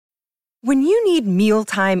When you need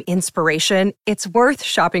mealtime inspiration, it's worth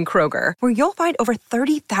shopping Kroger, where you'll find over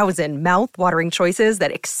 30,000 mouth-watering choices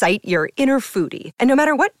that excite your inner foodie. And no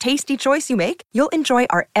matter what tasty choice you make, you'll enjoy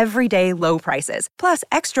our everyday low prices, plus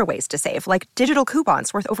extra ways to save, like digital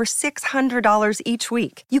coupons worth over $600 each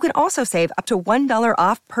week. You can also save up to $1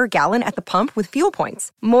 off per gallon at the pump with fuel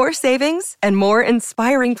points. More savings and more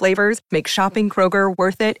inspiring flavors make shopping Kroger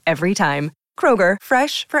worth it every time. Kroger,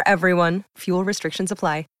 fresh for everyone. Fuel restrictions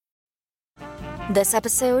apply. This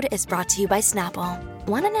episode is brought to you by Snapple.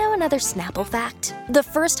 Want to know another Snapple fact? The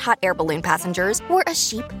first hot air balloon passengers were a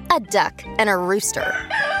sheep, a duck, and a rooster.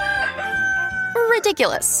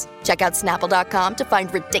 Ridiculous. Check out Snapple.com to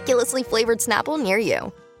find ridiculously flavored Snapple near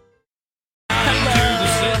you.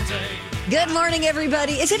 Good morning,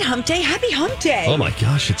 everybody. Is it Hump Day? Happy Hump Day. Oh, my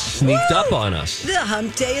gosh. It sneaked up on us. The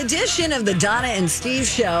Hump Day edition of the Donna and Steve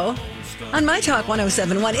Show on My Talk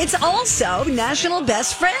 107.1. It's also National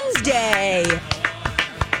Best Friends Day.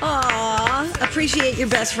 Aw, appreciate your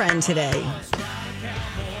best friend today.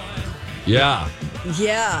 Yeah.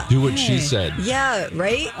 Yeah. Do what she said. Yeah,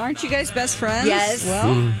 right? Aren't you guys best friends? Yes.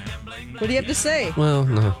 Well, what do you have to say? Well,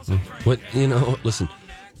 no. Listen,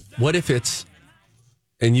 what if it's,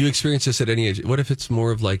 and you experience this at any age, what if it's more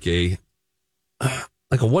of like a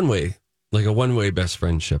one-way best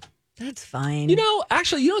friendship? That's fine.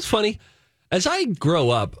 Actually, what's funny? As I grow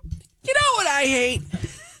up, you know what I hate?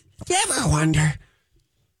 You ever wonder?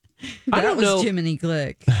 I don't know. Jiminy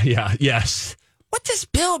Glick. Yeah, yes. What does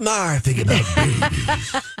Bill Maher think about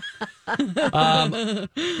babies?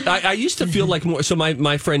 I used to feel like more. So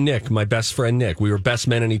my friend Nick, my best friend Nick, we were best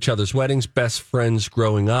men in each other's weddings, best friends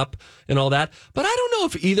growing up and all that. But I don't know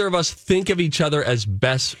if either of us think of each other as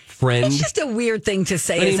best friends. It's just a weird thing to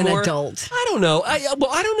say anymore. as an adult. I don't know. I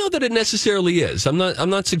don't know that it necessarily is. I'm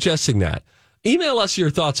not suggesting that. Email us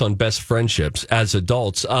your thoughts on best friendships as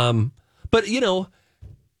adults. But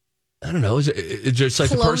I don't know. Is it just like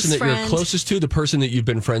the person that you're closest to, the person that you've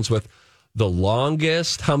been friends with the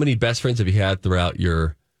longest? How many best friends have you had throughout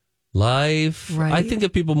your life? Right. I think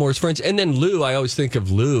of people more as friends. And then Lou, I always think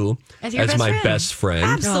of Lou as my best friend.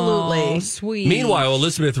 Absolutely. Oh, sweet. Meanwhile,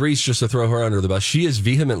 Elizabeth Reese, just to throw her under the bus, she is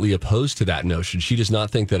vehemently opposed to that notion. She does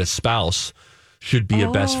not think that a spouse should be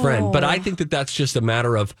a best friend. But I think that that's just a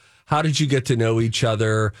matter of how did you get to know each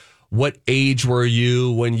other? What age were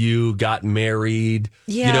you when you got married?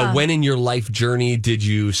 Yeah. When in your life journey did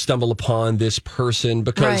you stumble upon this person?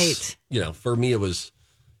 Because, for me, it was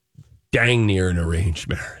dang near an arranged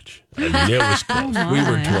marriage. I mean, it was close. We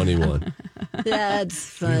were 21. That's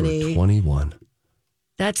funny. We were 21.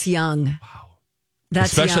 That's young. Wow.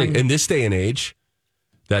 That's Especially young. in this day and age,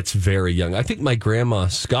 that's very young. I think my grandma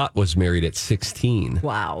Scott was married at 16.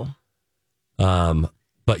 Wow.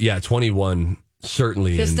 But yeah, 21.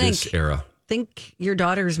 Certainly in this era. Think your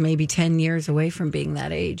daughter's maybe 10 years away from being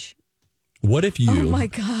that age. What if you... Oh, my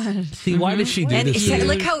God. See, why did she do And this to you?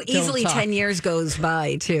 look how easily 10 years goes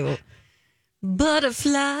by, too.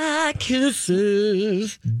 Butterfly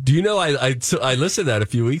kisses. Do you know, I listened to that a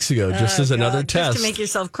few weeks ago, just as another test. Just to make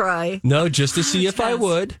yourself cry. No, just to see if I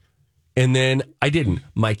would. And then I didn't.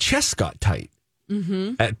 My chest got tight.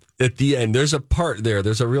 Mm-hmm. At the end, there's a part there.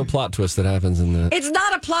 There's a real plot twist that happens in the. It's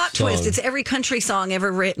not a plot twist. It's every country song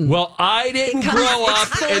ever written. Well, I didn't grow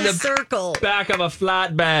up in the circle. Back of a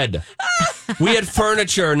flatbed. We had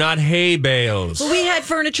furniture, not hay bales. Well, we had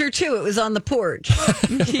furniture too. It was on the porch.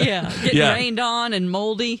 Getting rained on and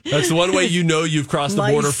moldy. That's the one way you've crossed the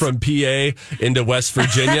border from PA into West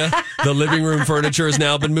Virginia. The living room furniture has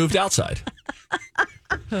now been moved outside.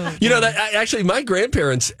 Actually, my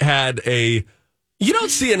grandparents had a. You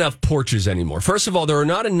don't see enough porches anymore. First of all, there are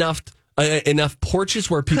not enough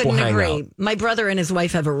porches where people hang out. My brother and his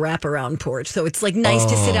wife have a wraparound porch, so it's like nice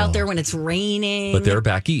to sit out there when it's raining. But they're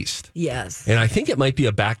back east. Yes. And I think it might be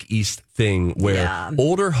a back east thing where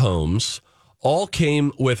older homes all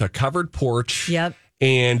came with a covered porch. Yep.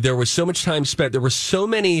 And there was so much time spent. There were so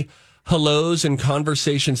many hellos and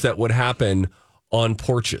conversations that would happen on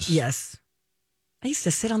porches. Yes. I used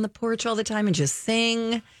to sit on the porch all the time and just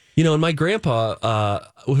sing. And my grandpa,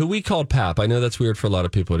 who we called Pap, I know that's weird for a lot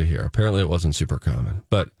of people to hear. Apparently it wasn't super common.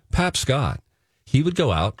 But Pap Scott, he would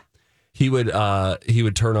go out. He would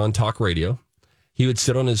turn on talk radio. He would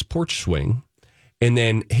sit on his porch swing. And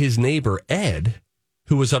then his neighbor, Ed,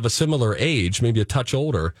 who was of a similar age, maybe a touch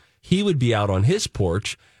older, he would be out on his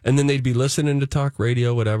porch. And then they'd be listening to talk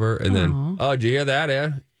radio, whatever. And then, did you hear that,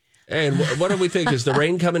 Ed? And what do we think? Is the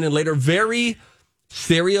rain coming in later? Very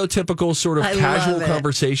stereotypical sort of casual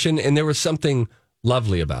conversation, and there was something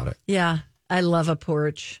lovely about it. Yeah, I love a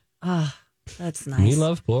porch. Oh, that's nice. Me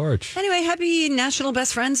love porch. Anyway, happy National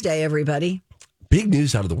Best Friends Day, everybody. Big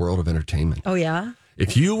news out of the world of entertainment. Oh, yeah?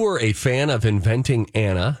 If you were a fan of Inventing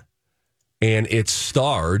Anna and its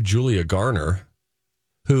star, Julia Garner,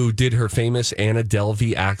 who did her famous Anna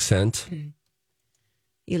Delvey accent.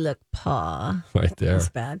 You look paw. Right there. That's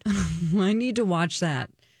bad. I need to watch that.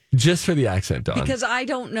 Just for the accent, Dawn. Because I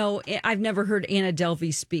don't know. I've never heard Anna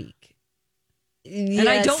Delvey speak. Yeah, And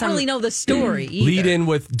I don't really know the story either. Lead in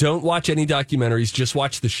with, don't watch any documentaries, just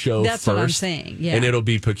watch the show That's first. what I'm saying, yeah. And it'll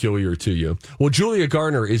be peculiar to you. Well, Julia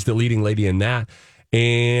Garner is the leading lady in that.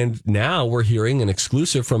 And now we're hearing an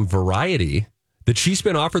exclusive from Variety that she's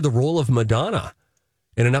been offered the role of Madonna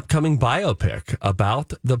in an upcoming biopic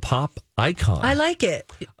about the pop icon. I like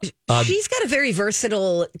it. She's got a very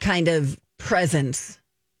versatile kind of presence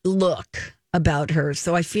look about her.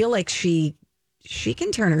 So I feel like she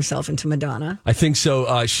can turn herself into Madonna. I think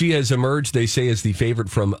so. She has emerged, they say, as the favorite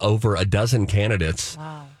from over a dozen candidates.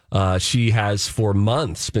 Wow. She has for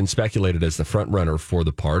months been speculated as the front runner for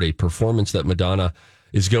the part, a performance that Madonna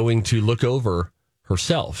is going to look over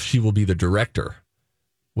herself. She will be the director,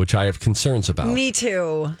 which I have concerns about. Me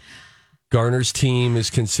too. Garner's team is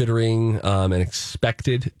considering and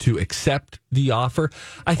expected to accept the offer.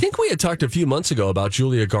 I think we had talked a few months ago about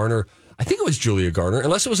Julia Garner. I think it was Julia Garner,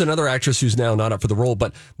 unless it was another actress who's now not up for the role,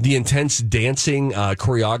 but the intense dancing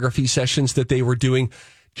choreography sessions that they were doing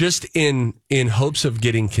just in hopes of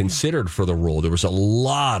getting considered for the role. There was a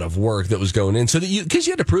lot of work that was going in so that because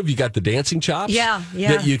you had to prove you got the dancing chops. Yeah.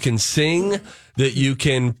 That you can sing, that you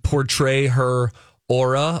can portray her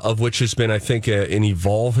aura, of which has been, I think, an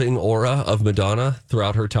evolving aura of Madonna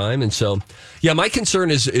throughout her time. And so, yeah, my concern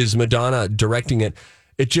is Madonna directing it.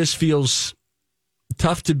 It just feels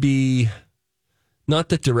tough to be, not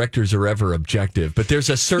that directors are ever objective, but there's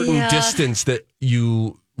a certain distance that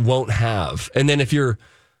you won't have. And then if you're,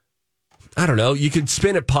 I don't know, you could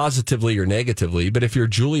spin it positively or negatively, but if you're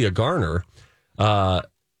Julia Garner,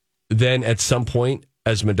 then at some point,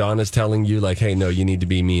 as Madonna's telling you, like, hey, no, you need to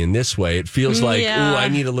be me in this way, it feels like, ooh, I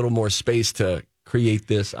need a little more space to create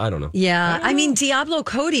this. I don't know. Yeah. I mean, Diablo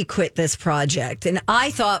Cody quit this project. And I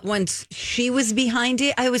thought once she was behind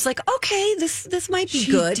it, I was like, okay, this might be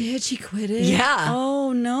good. She did? She quit it? Yeah.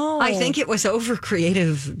 Oh, no. I think it was over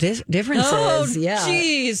creative differences. Oh, yeah.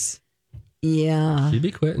 Jeez. Yeah. She'd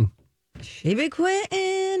be quitting. She be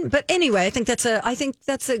quitting. But anyway, I think that's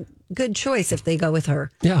a good choice if they go with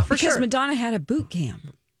her. Yeah. For Because sure. Madonna had a boot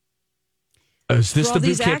camp. Is this For the all boot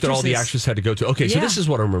these camp that all the actresses. actresses had to go to? Okay, so Yeah. this is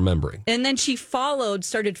what I'm remembering. And then she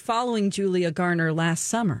started following Julia Garner last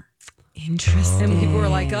summer. Interesting. And people were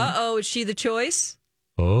like, uh-oh, is she the choice?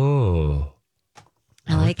 Oh.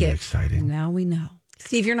 I like That'd be it. exciting. Now we know.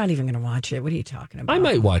 Steve, you're not even going to watch it. What are you talking about? I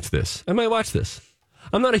might watch this. I'm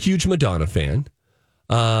not a huge Madonna fan.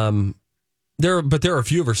 There are a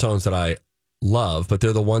few of her songs that I love, but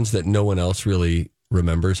they're the ones that no one else really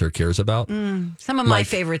remembers or cares about. Some of my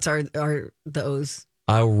favorites are those.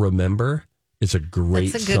 I'll Remember is a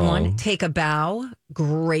great That's a good song. one. Take a Bow.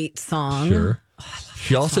 Great song. Sure.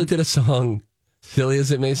 She also did a song, silly as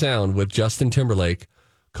it may sound, with Justin Timberlake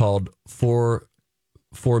called 4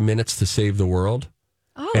 Minutes to Save the World.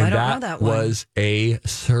 Oh, And I don't know that one. was a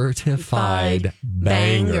certified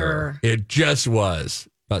banger. It just was.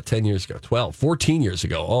 About 10 years ago, 14 years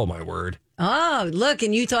ago. Oh, my word. Oh, look,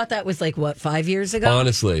 and you thought that was like, what, 5 years ago?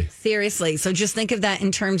 Honestly. Seriously. So just think of that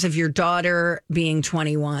in terms of your daughter being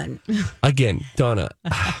 21. Again, Donna,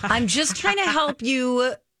 I'm just trying to help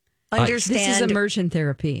you understand. This is immersion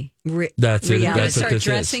therapy. that's it. reality. I'm going to That's what start this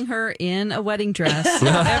dressing is. her in a wedding dress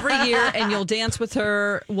every year, and you'll dance with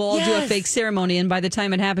her. We'll all do a Yes. fake ceremony, and by the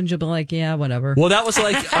time it happens, you'll be like, yeah, whatever. Well, that was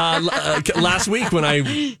like last week when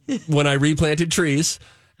I replanted trees.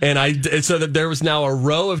 And so that there was now a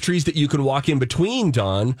row of trees that you can walk in between,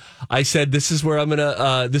 Dawn. I said, this is where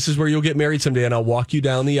this is where you'll get married someday, and I'll walk you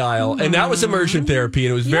down the aisle. And that was immersion therapy,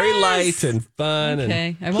 and it was very light and fun.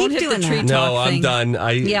 Okay, And I won't Keep hit the doing tree that. talk no, I'm thing. done.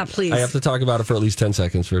 Yeah, please. I have to talk about it for at least 10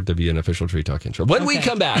 seconds for it to be an official Tree Talk intro. When we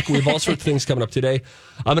come back, we have all sorts of things coming up today.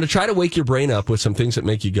 I'm going to try to wake your brain up with some things that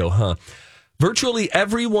make you go, huh? Virtually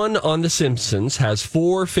everyone on The Simpsons has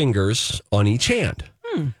 4 fingers on each hand.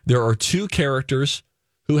 There are 2 characters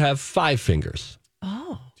who have 5 fingers.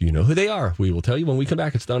 Oh. Do you know who they are? We will tell you when we come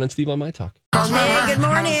back. It's Donna and Steve on My Talk. Hey, good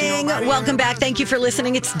morning. Welcome back. Thank you for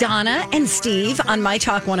listening. It's Donna and Steve on My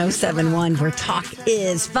Talk 107.1, where talk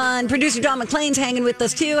is fun. Producer Don McClain's hanging with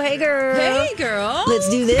us too. Hey, girl. Hey, girl. Let's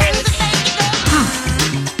do this.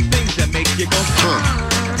 Things that make you go,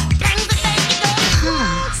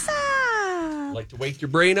 Like to wake your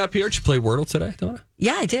brain up here. Did you play Wordle today, Donna?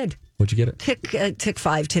 Yeah, I did. What'd you get it? Took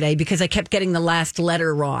 5 today because I kept getting the last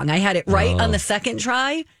letter wrong. I had it right on the second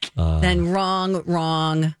try, then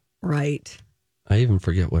wrong, right. I even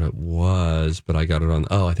forget what it was, but I got it on.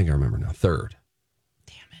 Oh, I think I remember now. 3rd.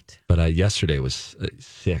 Damn it. But yesterday was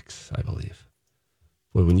 6, I believe.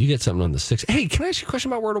 Well, when you get something on the 6th. Hey, can I ask you a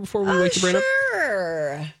question about Wordle before we wake your brain up?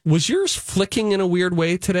 Sure. Was yours flicking in a weird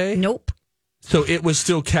way today? Nope. So it was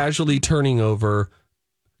still casually turning over.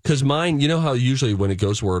 Because mine, you know how usually when it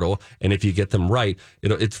goes Wordle, and if you get them right,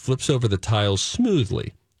 it flips over the tiles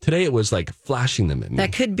smoothly. Today it was like flashing them at me.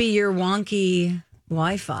 That could be your wonky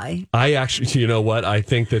Wi-Fi. I actually, you know what? I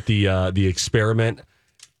think that the experiment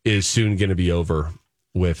is soon going to be over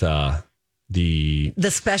with the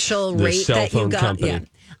special the rate cell that you phone got. company. Yeah.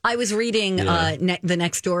 I was reading the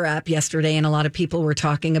Nextdoor app yesterday, and a lot of people were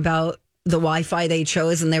talking about the Wi-Fi they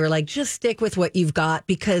chose, and they were like, just stick with what you've got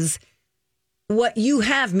because what you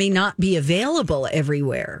have may not be available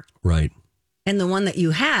everywhere. Right. And the one that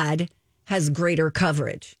you had has greater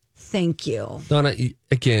coverage. Thank you. Donna,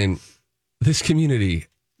 again, this community,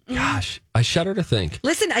 gosh, I shudder to think.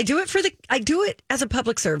 Listen, I do it as a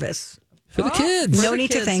public service. For the kids. No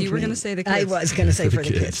need to thank me. You were going to say the kids. I was going to say for the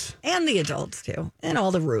kids. kids. And the adults, too. And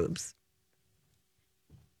all the rubes.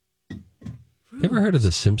 You ever heard of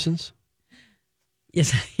The Simpsons?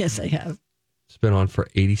 Yes, I have. It's been on for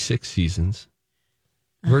 86 seasons.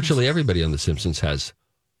 Virtually everybody on The Simpsons has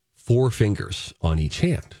 4 fingers on each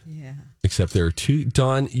hand. Yeah. Except there are 2.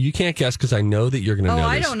 Dawn, you can't guess because I know that you're going to know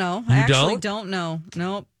I this. don't know. You I actually don't know.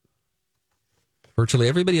 Nope. Virtually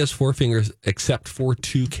everybody has 4 fingers except for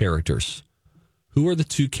 2 characters. Who are the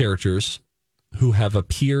 2 characters who have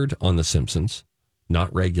appeared on The Simpsons,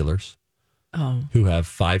 not regulars, who have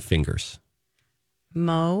 5 fingers?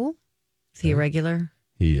 Mo? Is he a regular?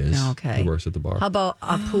 He is. No, okay. He works at the bar. How about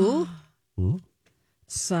Apu?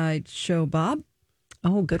 Sideshow Bob.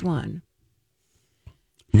 Oh, good one.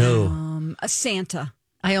 No. A Santa.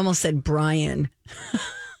 I almost said Brian.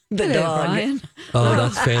 The Hey, dog. Brian. Oh,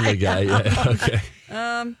 that's Family Guy. Yeah, okay.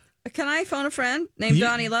 Can I phone a friend named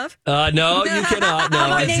Donnie Love? No, you cannot.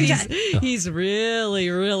 No, He's really,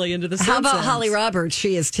 really into the How Simpsons. about Holly Roberts?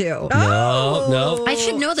 She is too. no. I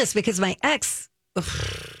should know this because my ex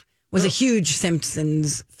was a huge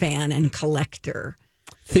Simpsons fan and collector.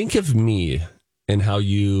 Think of me and how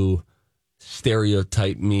you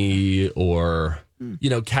stereotype me or,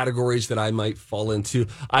 categories that I might fall into.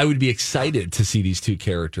 I would be excited to see these 2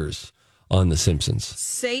 characters on The Simpsons.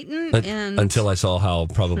 Satan and... Until I saw how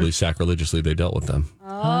probably sacrilegiously they dealt with them.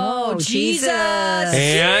 Oh, Jesus.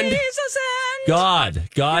 And Jesus and...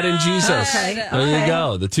 God and Jesus. Okay. There you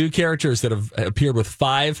go. The 2 characters that have appeared with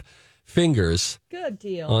 5 fingers Good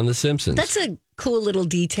deal. on The Simpsons. That's a cool little a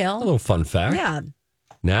detail. little fun fact. Yeah.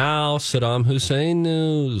 Now, Saddam Hussein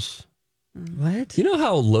news. What? You know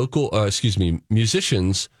how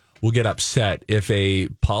musicians will get upset if a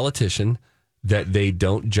politician that they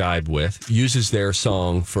don't jibe with uses their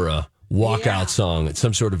song for a walkout song at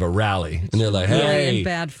some sort of a rally. And they're like, Really hey. in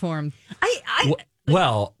bad form.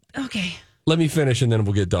 Well, Okay. let me finish and then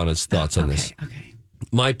we'll get Donna's thoughts on this. Okay.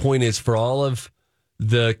 My point is for all of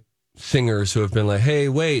the singers who have been like, hey,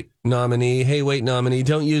 wait, nominee,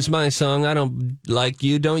 don't use my song. I don't like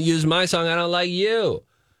you. Don't use my song. I don't like you.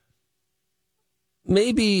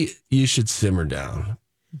 Maybe you should simmer down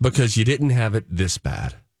because you didn't have it this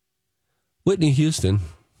bad. Whitney Houston,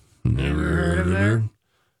 never heard of her.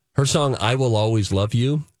 Her song, I Will Always Love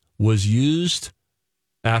You, was used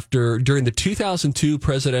during the 2002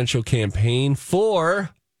 presidential campaign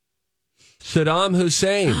for Saddam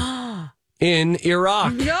Hussein in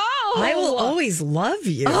Iraq. No! I will always love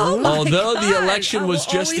you. Although the election I was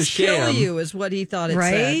will just a always kill sham, you is what he thought it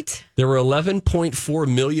Right? said. there were 11.4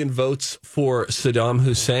 million votes for Saddam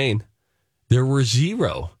Hussein. There were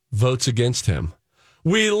 0 votes against him.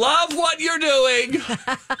 We love what you're doing.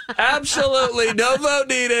 Absolutely. No vote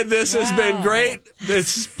needed. This has been great.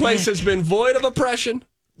 This place has been void of oppression.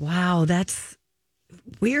 Wow, that's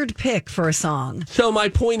weird pick for a song. So my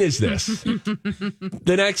point is this.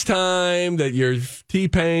 The next time that you're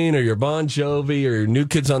T-Pain or your Bon Jovi or your New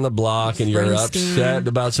Kids on the Block and you're upset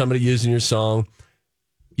about somebody using your song,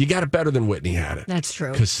 you got it better than Whitney had it. That's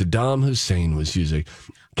true. Because Saddam Hussein was using...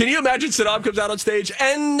 Can you imagine Saddam comes out on stage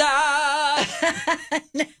and...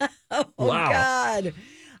 Oh, wow. God.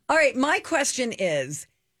 All right, my question is,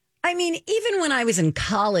 I mean, even when I was in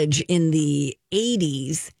college in the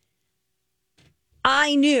 80s,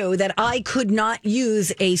 I knew that I could not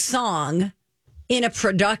use a song in a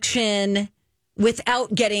production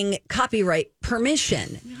without getting copyright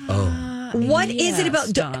permission. What is it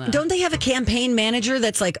about? Donna. Don't they have a campaign manager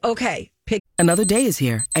that's like, okay, pick. Another day is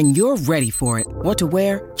here, and you're ready for it. What to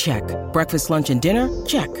wear? Check. Breakfast, lunch, and dinner?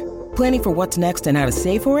 Check. Planning for what's next and how to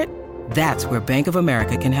save for it? That's where Bank of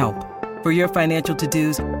America can help. For your financial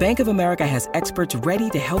to-dos, Bank of America has experts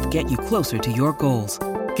ready to help get you closer to your goals.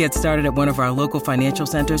 Get started at one of our local financial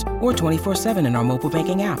centers or 24/7 in our mobile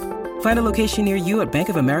banking app. Find a location near you at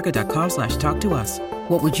bankofamerica.com/talktous.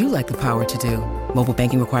 What would you like the power to do? Mobile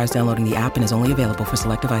banking requires downloading the app and is only available for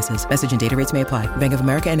select devices. Message and data rates may apply. Bank of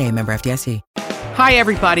America N.A., member FDIC. Hi,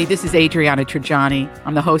 everybody. This is Adriana Trajani.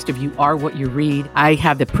 I'm the host of You Are What You Read. I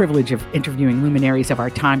have the privilege of interviewing luminaries of our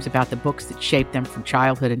times about the books that shaped them from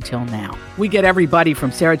childhood until now. We get everybody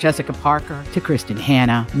from Sarah Jessica Parker to Kristen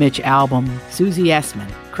Hanna, Mitch Albom, Susie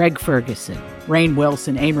Essman, Craig Ferguson, Rainn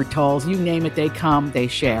Wilson, Amor Tolls, you name it, they come, they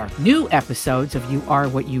share. New episodes of You Are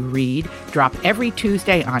What You Read drop every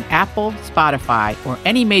Tuesday on Apple, Spotify, or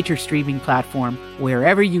any major streaming platform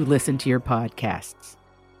wherever you listen to your podcasts.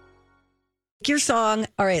 Your song.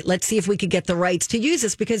 All right, let's see if we could get the rights to use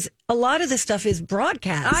this because a lot of this stuff is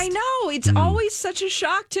broadcast. I know. It's always such a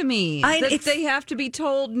shock to me that they have to be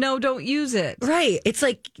told, no, don't use it. Right. It's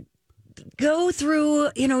like, go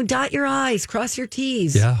through, dot your I's, cross your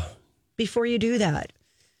T's. Yeah. Before you do that.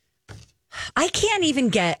 I can't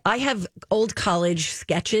even I have old college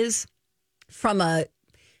sketches from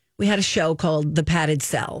we had a show called The Padded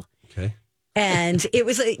Cell. Okay. And it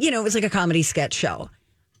was, it was like a comedy sketch show.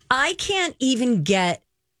 I can't even get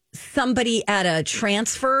somebody at a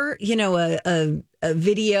transfer, a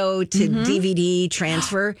video to DVD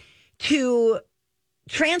transfer to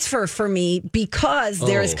transfer for me because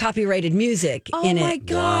there is copyrighted music in it. Oh my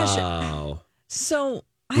gosh. Wow. So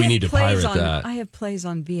we need to pirate that. I have plays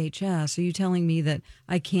on VHS. Are you telling me that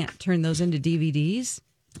I can't turn those into DVDs?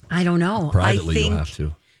 I don't know. Privately, you'll have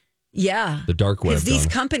to. Yeah. The dark web. Because these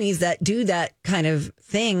companies that do that kind of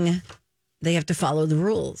thing, they have to follow the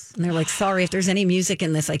rules. And they're like, sorry, if there's any music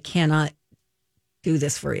in this, I cannot do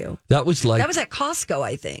this for you. That was at Costco,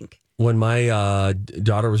 I think. When my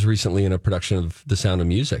daughter was recently in a production of The Sound of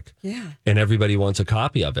Music. Yeah. And everybody wants a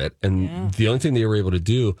copy of it. And the only thing they were able to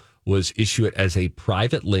do was issue it as a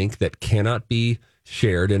private link that cannot be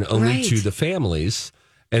shared and only to the families.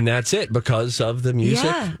 And that's it because of the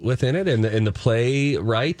music within it and the play,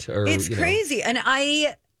 right? It's crazy. And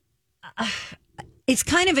it's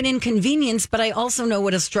kind of an inconvenience, but I also know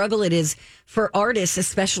what a struggle it is for artists,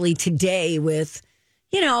 especially today with,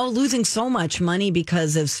 losing so much money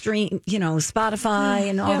because of Spotify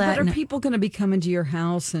and all that. But are people going to be coming to your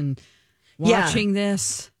house and watching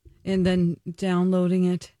this and then downloading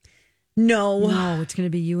it? No, it's going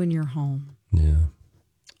to be you in your home. Yeah.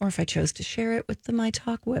 Or if I chose to share it with the My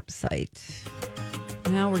Talk website.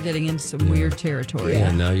 Now we're getting into some weird territory.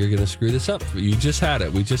 Yeah, now you're going to screw this up. You just had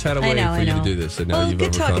it. We just had a way for you to do this. And now you've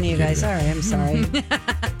good talking to you guys. it. All right, I'm sorry.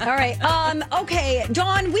 All right. Okay,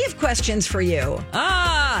 Dawn, we have questions for you.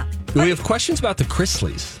 We have questions about the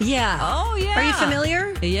Chrisleys. Yeah. Oh, yeah. Are you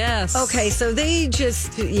familiar? Yes. Okay, so they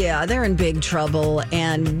they're in big trouble,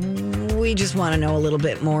 and we just want to know a little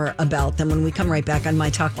bit more about them when we come right back on My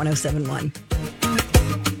Talk 1071.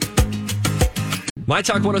 My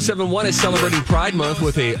Talk 1071 is celebrating Pride Month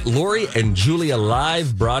with a Lori and Julia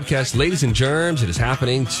live broadcast. Ladies and germs, it is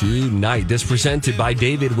happening tonight. This presented by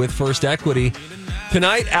David with First Equity.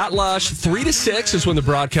 Tonight at Lush, 3 to 6 is when the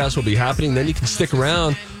broadcast will be happening. Then you can stick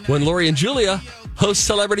around when Lori and Julia host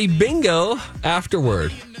Celebrity Bingo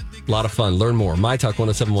afterward. A lot of fun. Learn more.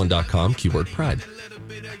 MyTalk1071.com, keyword Pride.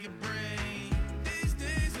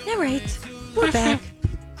 All right. We're back.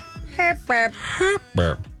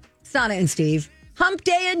 Sana and Steve. Hump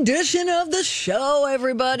Day edition of the show,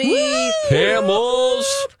 everybody. Woo! Camels.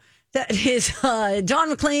 That is Dawn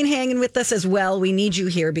McLean hanging with us as well. We need you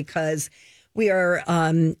here because we are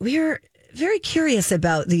very curious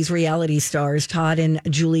about these reality stars, Todd and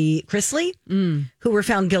Julie Chrisley, who were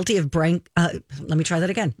found guilty of who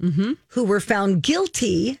were found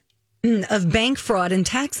guilty of bank fraud and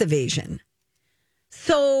tax evasion.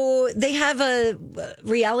 So they have a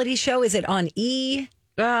reality show. Is it on E?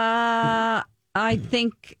 I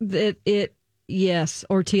think that yes,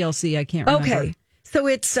 or TLC. I can't remember. Okay. So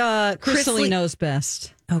it's Chrisley knows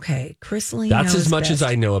best. Okay. Chrisley That's knows as much best. as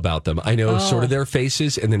I know about them. I know sort of their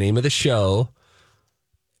faces and the name of the show.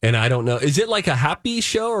 And I don't know. Is it like a happy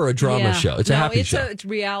show or a drama show? It's a happy show. It's a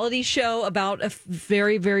reality show about a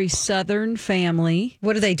very, very Southern family.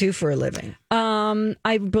 What do they do for a living?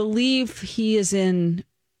 I believe he is in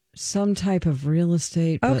some type of real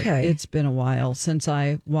estate. But okay. It's been a while since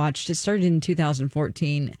I watched. It started in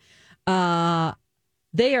 2014.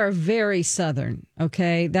 They are very Southern.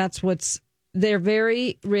 Okay. They're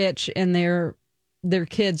very rich and their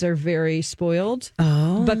kids are very spoiled.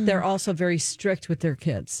 Oh. But they're also very strict with their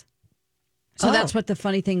kids. So that's what the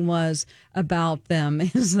funny thing was about them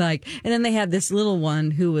is like, and then they had this little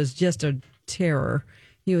one who was just a terror.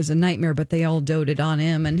 he was a nightmare, but they all doted on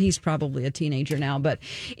him, and he's probably a teenager now. But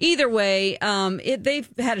either way, they've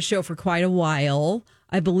had a show for quite a while.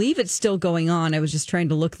 I believe it's still going on. I was just trying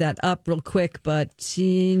to look that up real quick, but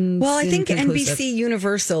well, I think NBC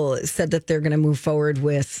Universal said that they're going to move forward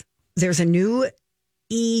with. There's a new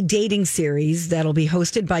dating series that'll be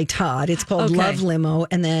hosted by Todd. It's called Love Limo,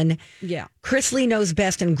 and then Chrisley Knows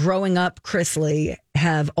Best and Growing Up Chrisley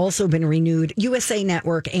have also been renewed. USA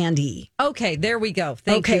Network and E. Okay, there we go.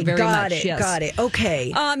 Thank you very much. Got it.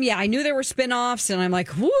 Okay. Yeah, I knew there were spinoffs, and I'm like,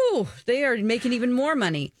 whoo, they are making even more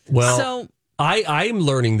money. Well, so I'm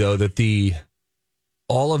learning though that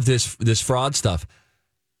all of this fraud stuff,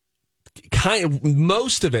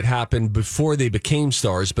 most of it happened before they became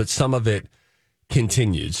stars, but some of it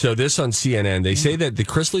continued. So this on CNN, they say that the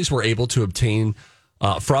Chrisleys were able to obtain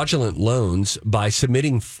fraudulent loans by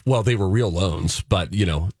submitting, well, they were real loans, but,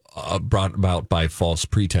 brought about by false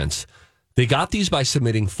pretense. They got these by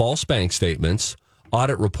submitting false bank statements,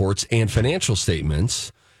 audit reports, and financial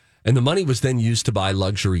statements. And the money was then used to buy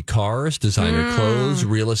luxury cars, designer clothes,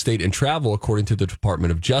 real estate, and travel, according to the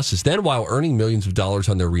Department of Justice. Then, while earning millions of dollars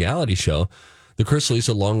on their reality show, the Chrisleys,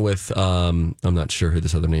 along with, I'm not sure who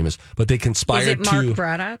this other name is, but they conspired to... Is it Mark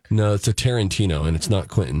Braddock? No, it's a Tarantino, and it's not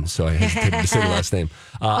Quentin, so I hesitated to say the last name.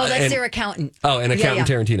 That's their accountant. Oh, an accountant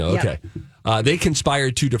Tarantino, okay. They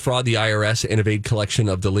conspired to defraud the IRS and evade collection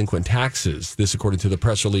of delinquent taxes. This, according to the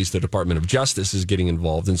press release, the Department of Justice is getting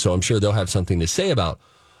involved, and so I'm sure they'll have something to say about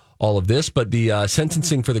all of this. But the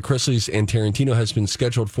sentencing for the Chrisleys and Tarantino has been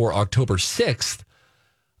scheduled for October 6th.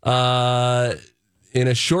 In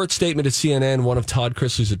a short statement to CNN, one of Todd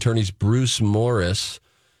Chrisley's attorneys, Bruce Morris,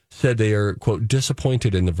 said they are, quote,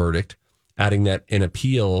 disappointed in the verdict, adding that an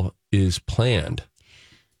appeal is planned.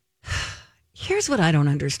 Here's what I don't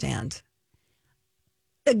understand.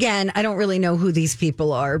 Again, I don't really know who these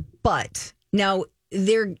people are, but now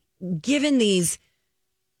they're given this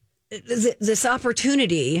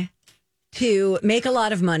opportunity to make a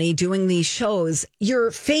lot of money doing these shows.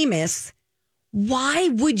 You're famous. Why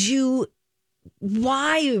would you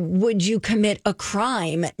commit a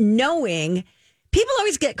crime knowing people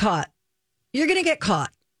always get caught? You're going to get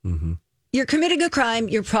caught. Mm-hmm. You're committing a crime.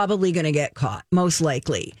 You're probably going to get caught, most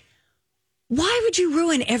likely. Why would you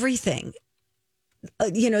ruin everything?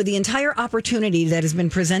 The entire opportunity that has been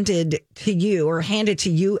presented to you or handed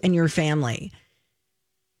to you and your family.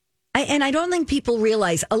 I don't think people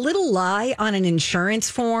realize a little lie on an insurance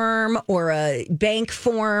form or a bank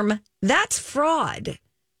form, that's fraud.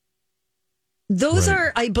 Those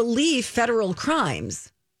are, I believe, federal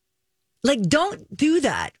crimes. Like, don't do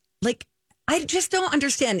that. Like, I just don't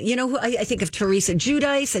understand. I think of Teresa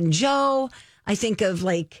Giudice and Joe. I think of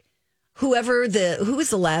who was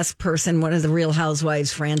the last person, one of the Real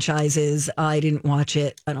Housewives franchises. I didn't watch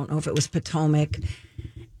it. I don't know if it was Potomac.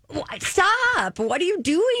 Stop. What are you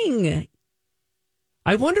doing?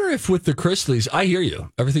 I wonder if with the Chrisleys, I hear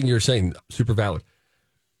you. Everything you're saying, super valid.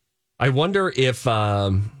 I wonder if,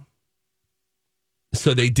 so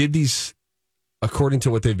they did these, according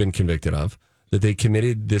to what they've been convicted of, that they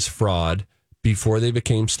committed this fraud before they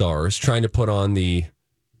became stars, trying to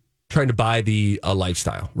buy the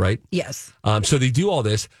lifestyle, right? Yes. So they do all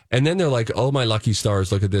this, and then they're like, oh, my lucky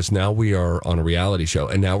stars, look at this. Now we are on a reality show,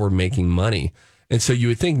 and now we're making money. And so you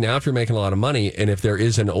would think now if you're making a lot of money, and if there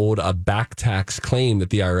is a back tax claim that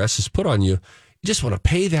the IRS has put on you, you just want to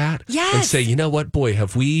pay that and say, you know what, boy,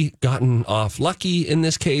 have we gotten off lucky in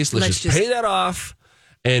this case? Let's just pay that off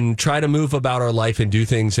and try to move about our life and do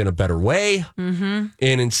things in a better way. Mm-hmm.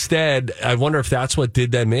 And instead, I wonder if that's what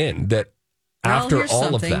did them in, that after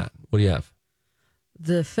all of that. What do you have?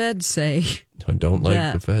 The feds say... I don't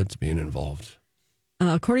like the feds being involved.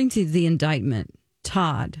 According to the indictment,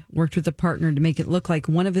 Todd worked with a partner to make it look like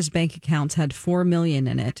one of his bank accounts had $4 million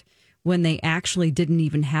in it when they actually didn't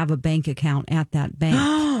even have a bank account at that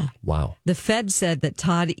bank. Wow. The Fed said that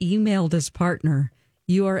Todd emailed his partner,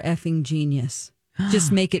 "You are effing genius.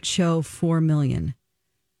 Just make it show $4 million."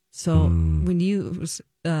 So when you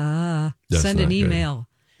send an email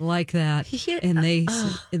like that, and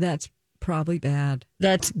that's probably bad.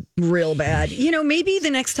 That's real bad. Maybe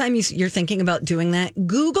the next time you're thinking about doing that,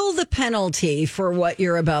 Google the penalty for what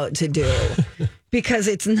you're about to do because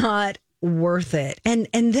it's not worth it. And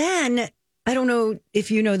then, I don't know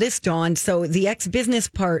if you know this, Dawn. So the ex-business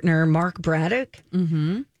partner, Mark Braddock,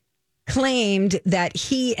 claimed that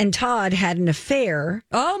he and Todd had an affair.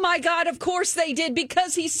 Oh, my God. Of course they did,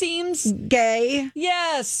 because he seems gay.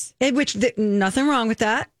 Yes. Nothing wrong with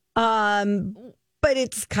that. But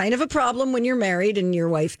it's kind of a problem when you're married and your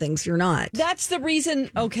wife thinks you're not. That's the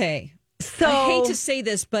reason. Okay. So I hate to say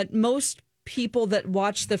this, but most people that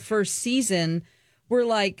watched the first season were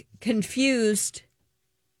like confused.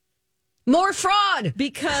 More fraud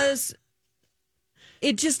Because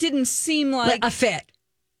it just didn't seem like a fit.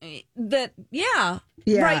 that. Yeah.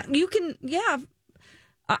 Yeah. Right. You can. Yeah.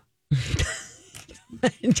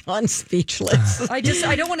 John's speechless. I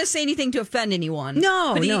don't want to say anything to offend anyone.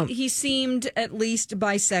 No, but no. He seemed at least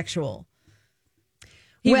bisexual.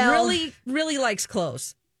 He Well- really, really likes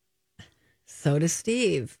clothes. So does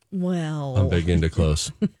Steve. Well, I'm big into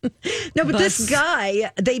clothes. No, but this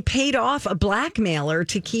guy, they paid off a blackmailer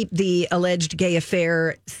to keep the alleged gay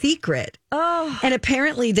affair secret. Oh. And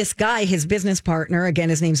apparently this guy, his business partner, again,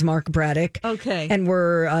 his name's Mark Braddock. Okay. And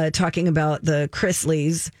we're talking about the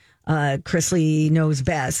Chrisleys. Chrisley Knows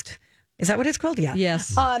Best. Is that what it's called? Yeah.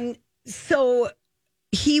 Yes. So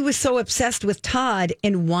he was so obsessed with Todd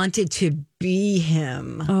and wanted to be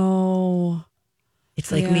him. Oh. It's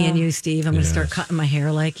like me and you, Steve. I'm going to start cutting my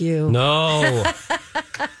hair like you. No.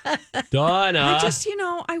 Donna. I just,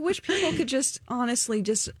 I wish people could just honestly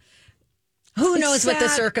just. Who It's knows what the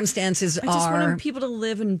sad. circumstances I just are? want people to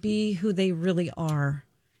live and be who they really are.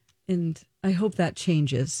 And I hope that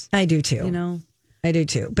changes. I do too. I do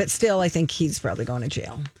too. But still, I think he's probably going to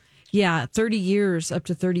jail. Yeah, 30 years, up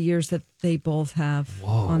to 30 years that they both have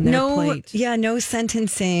on their plate. Yeah, no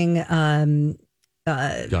sentencing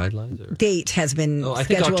Guidelines? Or? date has been I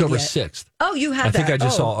think scheduled October yet. 6th. Oh, you have I that. think I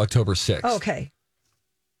just saw October 6th. Okay.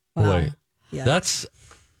 Wow. Boy, Yeah. that's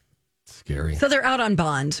scary. So they're out on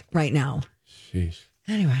bond right now. Jeez.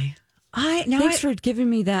 Anyway, Thanks for giving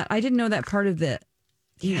me that. I didn't know that part of it.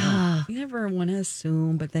 Yeah. You never want to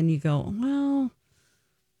assume, but then you go, well.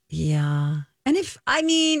 Yeah. And I'm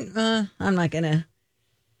not going to.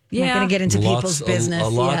 I'm not going to get into Lots- people's business. A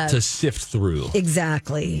lot yet. to sift through.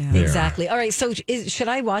 Exactly. There. Exactly. All right. So should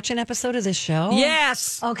I watch an episode of this show?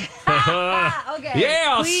 Yes. Okay. Okay.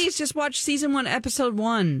 Yes. Please just watch season 1, episode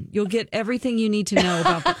 1. You'll get everything you need to know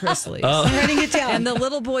about the Chrisleys. I'm writing it down. And the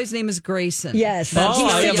little boy's name is Grayson. Yes. That's Oh,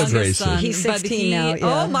 the I have a youngest Grayson. son, He's but 16 now,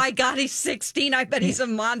 yeah. Oh my God, he's 16. I bet he's a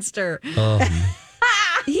monster.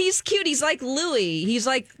 He's cute. He's like Louis. He's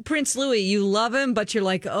like Prince Louis. You love him, but you're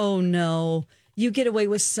like, oh no, you get away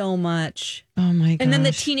with so much. Oh my god. And then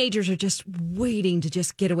the teenagers are just waiting to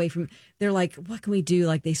just get away from. They're like, what can we do?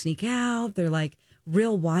 Like they sneak out. They're like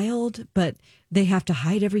real wild, but they have to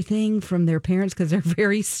hide everything from their parents because they're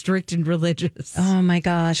very strict and religious. Oh my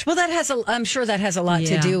gosh. Well, I'm sure that has a lot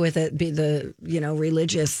to Yeah. do with it, be the,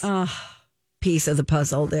 religious piece of the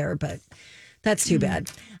puzzle there, but that's too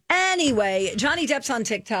bad. Anyway, Johnny Depp's on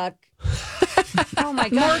TikTok. Oh my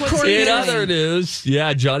God. In other news,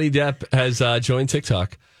 Johnny Depp has joined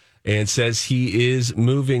TikTok and says he is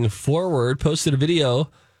moving forward. Posted a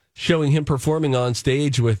video showing him performing on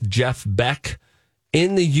stage with Jeff Beck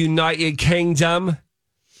in the United Kingdom,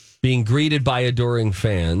 being greeted by adoring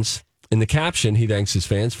fans. In the caption, he thanks his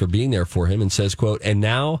fans for being there for him and says, quote, "And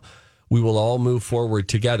now we will all move forward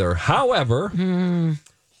together." However,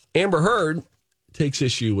 Amber Heard takes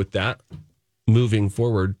issue with that moving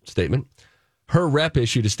forward statement. Her rep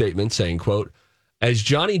issued a statement saying, quote, "As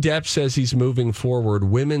Johnny Depp says he's moving forward,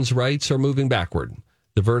 women's rights are moving backward.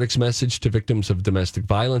 The verdict's message to victims of domestic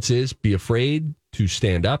violence is be afraid to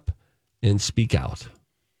stand up and speak out."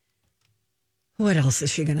 What else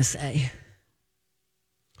is she going to say?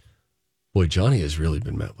 Boy, Johnny has really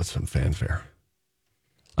been met with some fanfare.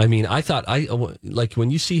 I mean, I thought, like when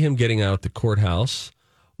you see him getting out at the courthouse,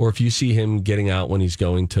 or if you see him getting out when he's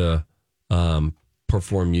going to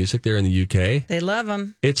perform music there in the UK, They love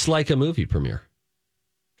him. it's like a movie premiere.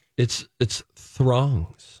 It's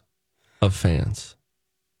throngs of fans.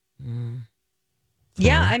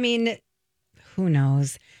 Yeah, I mean, who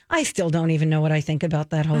knows? I still don't even know what I think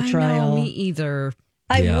about that whole trial. know, me either.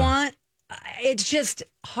 It's just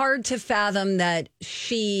hard to fathom that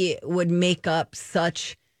she would make up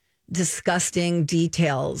such disgusting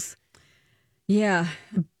details. Yeah.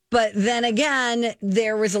 But then again,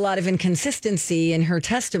 there was a lot of inconsistency in her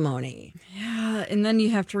testimony. Yeah. And then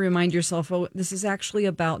you have to remind yourself, oh, this is actually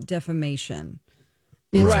about defamation.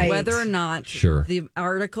 Right. Whether or not Sure. the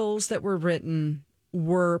articles that were written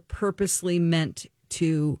were purposely meant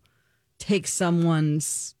to take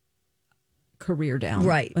someone's career down.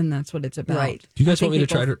 Right. And that's what it's about. Right. Do you guys I want me to think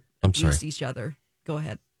try to? people I'm sorry. use each other. Go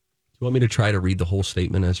ahead. Do you want me to try to read the whole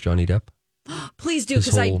statement as Johnny Depp? Please do, This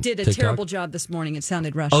because I whole did a TikTok? terrible job this morning. It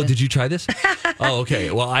sounded Russian. Oh, did you try this? Oh, okay.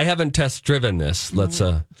 Well, I haven't test driven this. Let's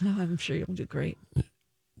No, I'm sure you'll do great.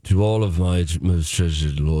 to all of my most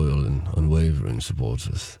treasured, loyal, and unwavering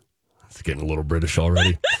supporters. It's getting a little British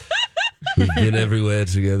already. We've been everywhere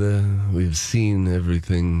together. We've seen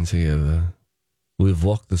everything together. We've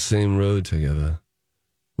walked the same road together.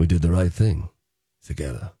 We did the right thing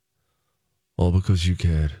together. all because you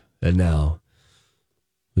cared. And now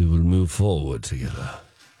we will move forward together.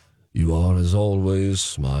 You are, as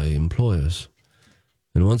always, my employers.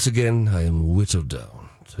 And once again, I am whittled down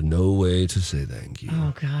to no way to say thank you.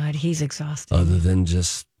 Oh, God, he's exhausted. Other than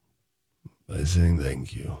just by saying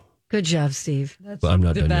thank you. Good job, Steve. That's But I'm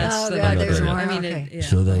not the done yet. best. Oh, that- God, not there's done more. yet. I mean, Okay. yeah.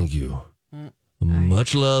 So thank you.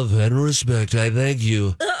 Much love and respect. I thank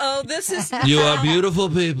you. Uh-oh, this is... You are beautiful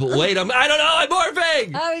people. Wait, I don't know. I'm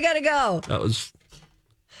morphing. Oh, we got to go. That was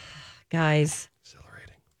Guys.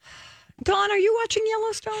 exhilarating. Dawn, are you watching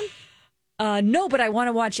Yellowstone? No, but I want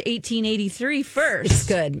to watch 1883 first. It's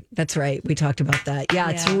good. That's right. We talked about that. Yeah,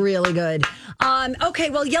 it's Yeah. really good. Okay,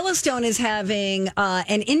 well, Yellowstone is having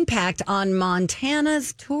an impact on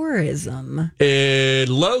Montana's tourism. And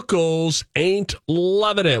locals ain't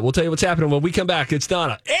loving it. We'll tell you what's happening when we come back. It's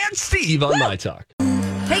Donna and Steve on My Talk.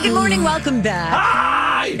 Hey, good morning. Welcome back.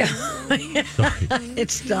 Hi!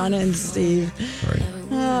 It's Donna and Steve. Sorry.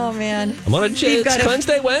 Oh, man. I'm on a We've got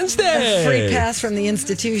It's Wednesday. A free pass from the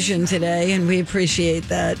institution today, and we appreciate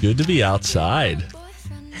that. Good to be outside.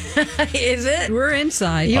 Is it? We're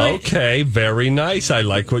inside. Okay, very nice. I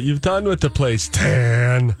like what you've done with the place,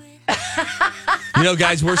 Tan. You know,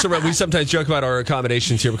 guys, we sometimes joke about our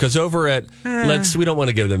accommodations here because over at we don't want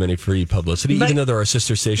to give them any free publicity, even though they're our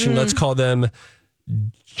sister station. Let's call them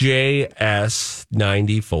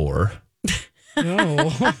JS94.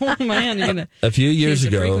 Oh, man. You're gonna A few years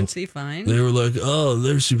change the ago, frequency, fine. they were like, "Oh,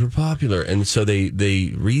 they're super popular," and so they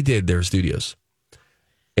redid their studios,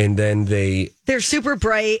 and then They're super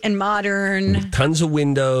bright and modern, tons of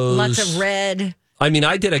windows, lots of red. I mean,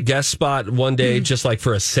 I did a guest spot one day just like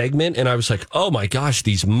for a segment, and I was like, "Oh my gosh,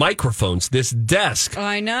 these microphones, this desk,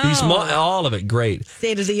 I know. all of it, great."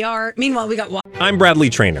 State of the art. Meanwhile, we got I'm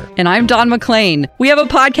Bradley Trainer. And I'm Don McClain. We have a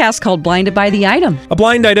podcast called Blinded by the Item. A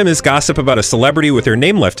blind item is gossip about a celebrity with their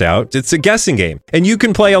name left out. It's a guessing game, and you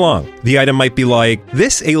can play along. The item might be like,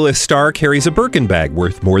 this A-list star carries a Birkin bag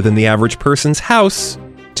worth more than the average person's house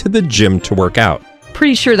to the gym to work out.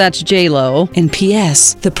 Pretty sure that's J-Lo. And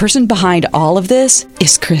P.S. the person behind all of this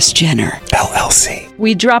is Kris Jenner, LLC.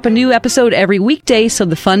 We drop a new episode every weekday so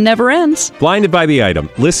the fun never ends. Blinded by the Item.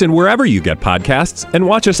 Listen wherever you get podcasts and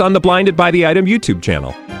watch us on the Blinded by the Item YouTube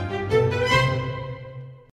channel.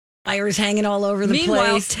 wires hanging all over the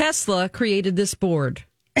Meanwhile, place. Tesla created this board.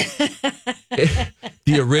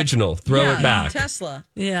 The original. Throw it back.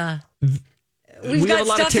 TeslaYeah. We have a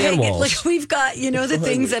lot of tan hanging. walls. Like we've got, the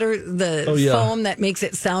things that are the foam that makes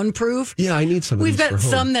it soundproof. Yeah, I need some of We've these got for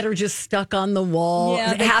home. some that are just stuck on the wall.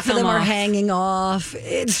 Yeah, they half of them come are off. hanging off.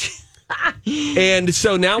 It's And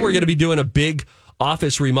so now we're going to be doing a big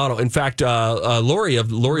office remodel. In fact, Lori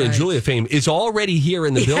of Lori and Julia fame is already here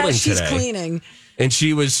in the building she's today. cleaning. And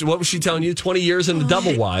what was she telling you? 20 years in the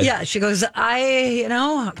double wide. Yeah, she goes,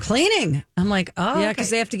 cleaning. I'm like, oh, Yeah,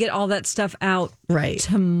 because they have to get all that stuff out right.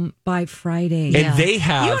 by Friday. And they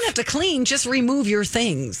have. You don't have to clean, just remove your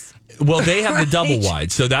things. Well, they have the double Right.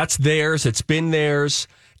 wide. So that's theirs. It's been theirs.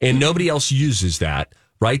 And nobody else uses that.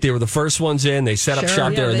 Right? They were the first ones in. They set up Sure.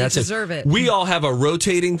 shop Yeah, there, and they that's deserve it. We all have a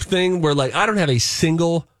rotating thing where, I don't have a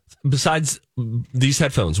single, besides these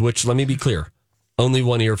headphones, which, let me be clear, only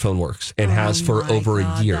one earphone works and has for over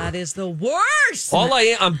a year. That is the worst. All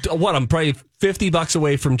I'm probably $50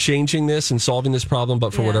 away from changing this and solving this problem,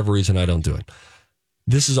 but for whatever reason, I don't do it.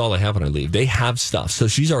 This is all I have when I leave. They have stuff, so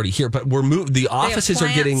she's already here, but we're moved. The offices are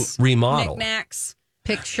getting remodeled. Knickknacks.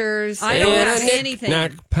 Pictures. I don't have anything.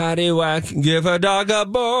 Knack, patty whack, give a dog a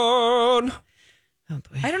bone. Oh,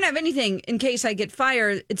 boy. I don't have anything in case I get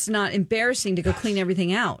fired. It's not embarrassing to go clean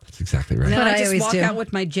everything out. That's exactly right. Then What I I just always walk do. out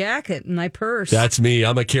with my jacket and my purse. That's me.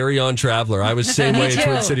 I'm a carry-on traveler. I was the same Me way at too.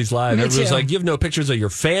 Twin Cities Live. Me Everyone's too. like, you have no pictures of your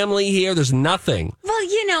family here. There's nothing.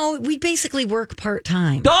 Well, we basically work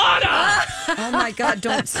part-time. Donna! Oh my God!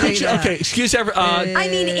 Don't say that. Okay, excuse every. I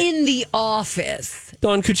mean, in the office.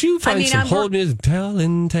 Dawn, could you find some I'm hold music?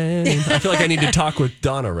 Telling Tan. I feel like I need to talk with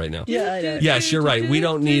Donna right now. Yeah, I know. Yes, you're right. We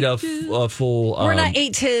don't need a full. We're not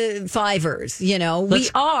 8 to 5ers, We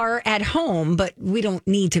are at home, but we don't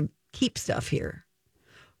need to keep stuff here.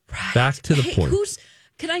 Back to the Hey, point.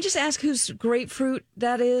 Can I just ask whose grapefruit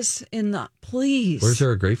that is in the? Please. Where's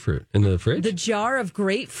there a grapefruit in the fridge? The jar of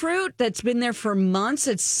grapefruit that's been there for months.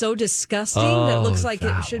 It's so disgusting Oh, that looks like it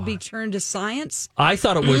that should be one. turned to science. I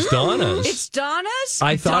thought it was Donna's. It's Donna's?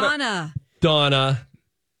 I thought Donna. Donna.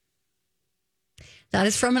 That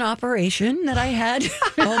is from an operation that I had.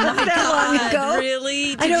 Oh my long God. ago.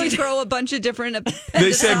 Really? I Did don't- you throw a bunch of different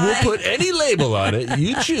They said we'll put any label on it.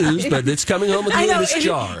 You choose, but it's coming home with you in this it,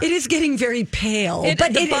 jar. it is getting very pale. At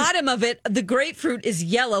but the it is- bottom of it, the grapefruit is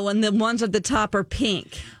yellow and the ones at the top are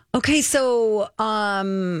pink. Okay, so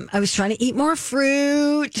I was trying to eat more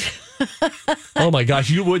fruit. Oh my gosh,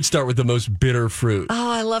 you would start with the most bitter fruit. Oh,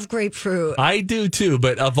 I love grapefruit. I do too,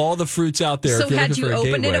 but of all the fruits out there, So if you're had looking you for a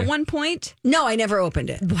opened it gateway- at one point? No, I never opened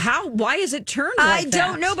it. How? Why is it turned I like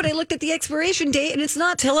don't that? know, but I looked at the expiration date and it's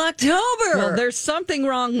not till October. Well, there's something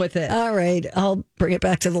wrong with it. All right, I'll bring it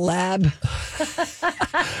back to the lab.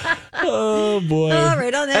 Oh boy! All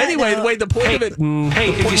right, on that Anyway, note- wait. The point of it.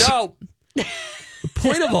 No. The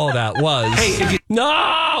point of all that was.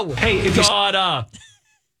 No. God.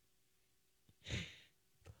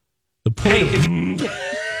 The point.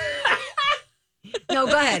 No,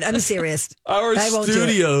 go ahead. I'm serious. Our I won't do it.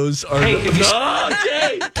 studios are.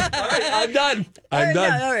 Okay. All right, I'm done. I'm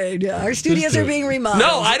done. All right. Our studios do are it. being remodeled.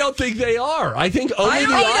 No, I don't think they are. I think only I the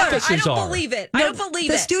don't either. offices I don't are. believe it. No, I don't believe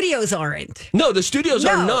the it. studios aren't. No, the studios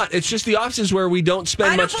No. are not. It's just the offices where we don't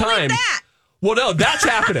spend I much don't believe time. that. Well, no, that's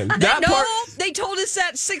happening. That no, part. they told us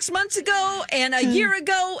that 6 months ago and a year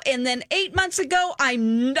ago and then 8 months ago.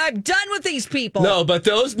 I'm done with these people. No, but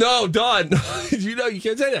those, no, Dawn, you know, you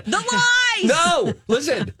can't say that. The lies! No,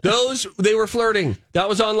 listen, they were flirting. That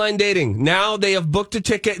was online dating. Now they have booked a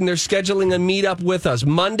ticket and they're scheduling a meetup with us.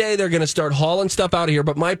 Monday, they're going to start hauling stuff out of here.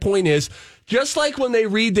 But my point is, just like when they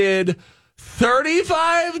redid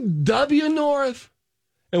 35W North,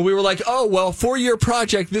 and we were like, oh, well, 4-year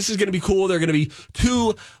project. This is going to be cool. There are going to be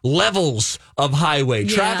 2 levels of highway.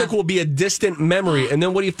 Yeah. Traffic will be a distant memory. And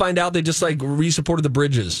then what do you find out? They just like re-supported the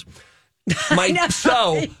bridges. What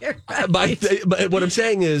I'm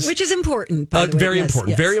saying is, Which is important, by the way. very Yes, important,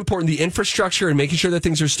 yes. very important. The infrastructure and making sure that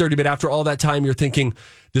things are sturdy. But after all that time, you're thinking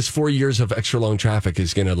this 4 years of extra long traffic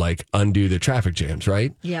is going to like undo the traffic jams,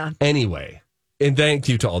 right? Yeah. Anyway. And thank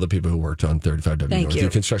you to all the people who worked on 35W Thank North, you. the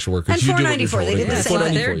construction workers. And You do what you're 494, they told. did the That's same. not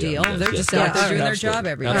 494, their yeah. deal. Yes, They're yes, just yes. out there doing their Absolutely. job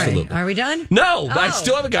every Absolutely. day. Are we done? No, I Oh.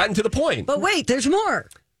 still haven't gotten to the point. But wait, there's more.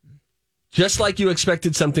 Just like you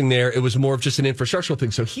expected something there, it was more of just an infrastructural thing.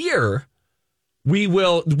 So here, we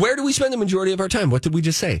will. Where do we spend the majority of our time? What did we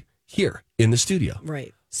just say? Here in the studio.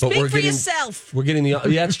 Right. But Speak for yourself. We're getting the.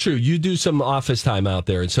 Yeah, it's true. You do some office time out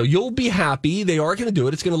there, and so you'll be happy. They are going to do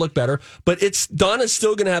it. It's going to look better, but Donna's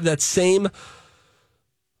still going to have that same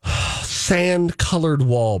sand-colored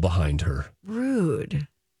wall behind her. Rude.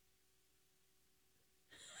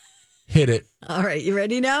 Hit it. All right, you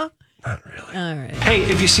ready now? Not really. All right. Hey,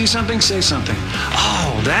 if you see something, say something.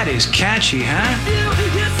 Oh, that is catchy, huh?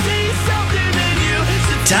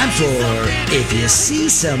 Time for If You See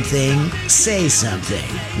Something, Say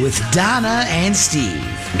Something with Donna and Steve.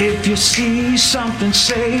 If you see something,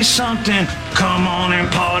 say something. Come on and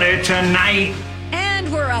party tonight.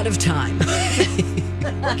 And we're out of time.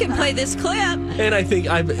 I can play this clip. And I think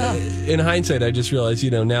in hindsight, I just realized,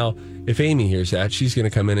 now if Amy hears that, she's going to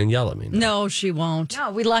come in and yell at me. No, she won't.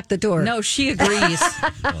 No, we locked the door. No, she agrees.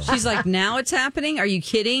 She's like, now it's happening? Are you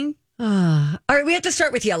kidding? All right, we have to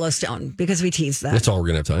start with Yellowstone because we teased that. That's all we're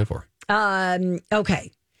going to have time for.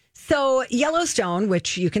 Okay. So Yellowstone,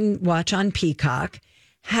 which you can watch on Peacock,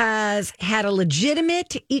 has had a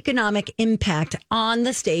legitimate economic impact on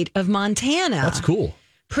the state of Montana. That's cool.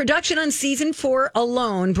 Production on season 4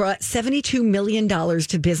 alone brought $72 million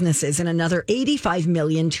to businesses and another $85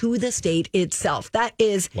 million to the state itself. That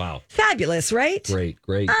is fabulous, right?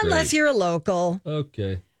 Great. Unless you're a local.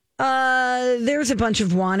 Okay. There's a bunch of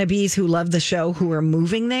wannabes who love the show who are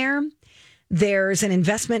moving there. There's an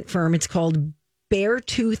investment firm. It's called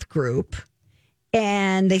Beartooth Group.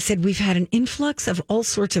 And they said, we've had an influx of all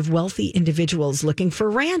sorts of wealthy individuals looking for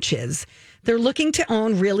ranches. They're looking to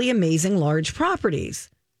own really amazing large properties.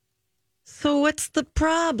 So what's the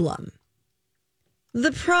problem?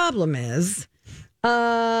 The problem is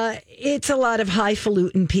it's a lot of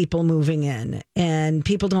highfalutin people moving in, and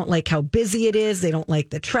people don't like how busy it is. They don't like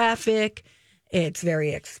the traffic. It's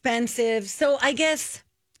very expensive. So I guess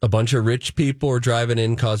a bunch of rich people are driving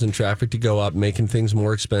in, causing traffic to go up, making things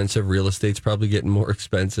more expensive. Real estate's probably getting more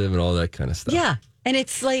expensive and all that kind of stuff. Yeah. And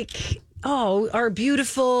it's like, our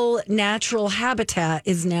beautiful natural habitat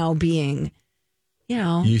is now being,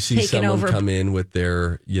 you see taken someone over. come in with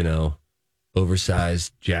their,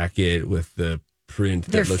 oversized jacket with the print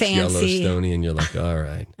They're that looks fancy. Yellowstone-y, and you're like, all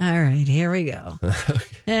right. All right, here we go.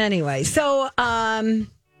 Anyway, so,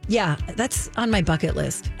 that's on my bucket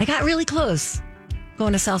list. I got really close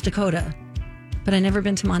going to South Dakota, but I've never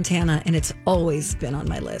been to Montana, and it's always been on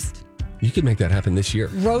my list. You could make that happen this year.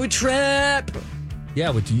 Road trip. Yeah,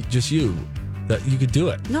 with just you. That you could do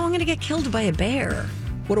it. No, I'm going to get killed by a bear.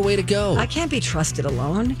 What a way to go. I can't be trusted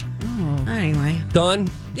alone. Oh. Anyway. Dawn,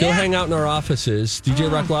 go hang out in our offices.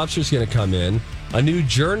 DJ Rock Lobster's going to come in. A new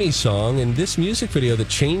Journey song and this music video that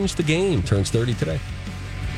changed the game turns 30 today.